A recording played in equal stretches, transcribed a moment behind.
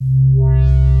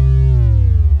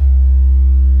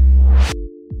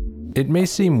It may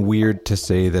seem weird to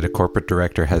say that a corporate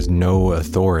director has no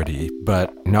authority,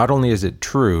 but not only is it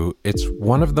true, it's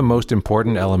one of the most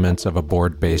important elements of a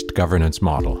board-based governance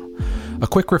model. A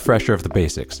quick refresher of the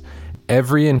basics.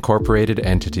 Every incorporated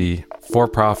entity,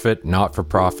 for-profit,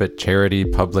 not-for-profit, charity,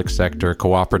 public sector,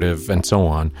 cooperative, and so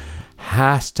on,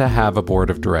 has to have a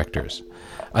board of directors.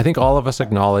 I think all of us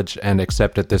acknowledge and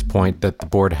accept at this point that the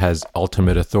board has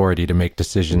ultimate authority to make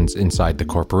decisions inside the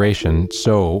corporation,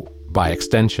 so by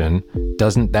extension,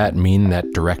 doesn't that mean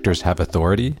that directors have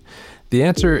authority? The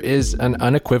answer is an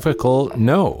unequivocal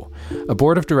no. A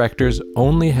board of directors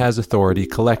only has authority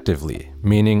collectively,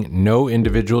 meaning no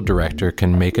individual director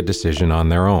can make a decision on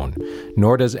their own,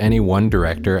 nor does any one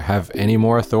director have any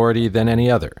more authority than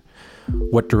any other.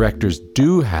 What directors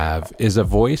do have is a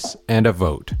voice and a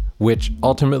vote, which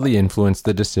ultimately influence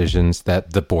the decisions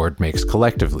that the board makes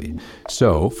collectively.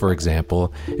 So, for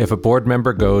example, if a board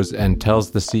member goes and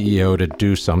tells the CEO to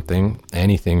do something,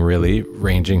 anything really,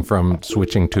 ranging from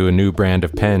switching to a new brand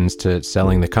of pens to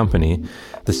selling the company,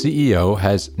 the CEO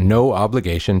has no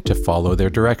obligation to follow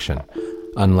their direction,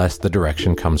 unless the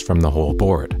direction comes from the whole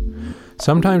board.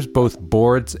 Sometimes both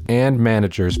boards and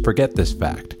managers forget this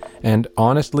fact, and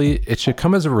honestly, it should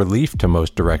come as a relief to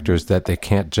most directors that they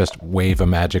can't just wave a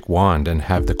magic wand and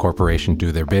have the corporation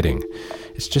do their bidding.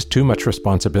 It's just too much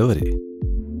responsibility.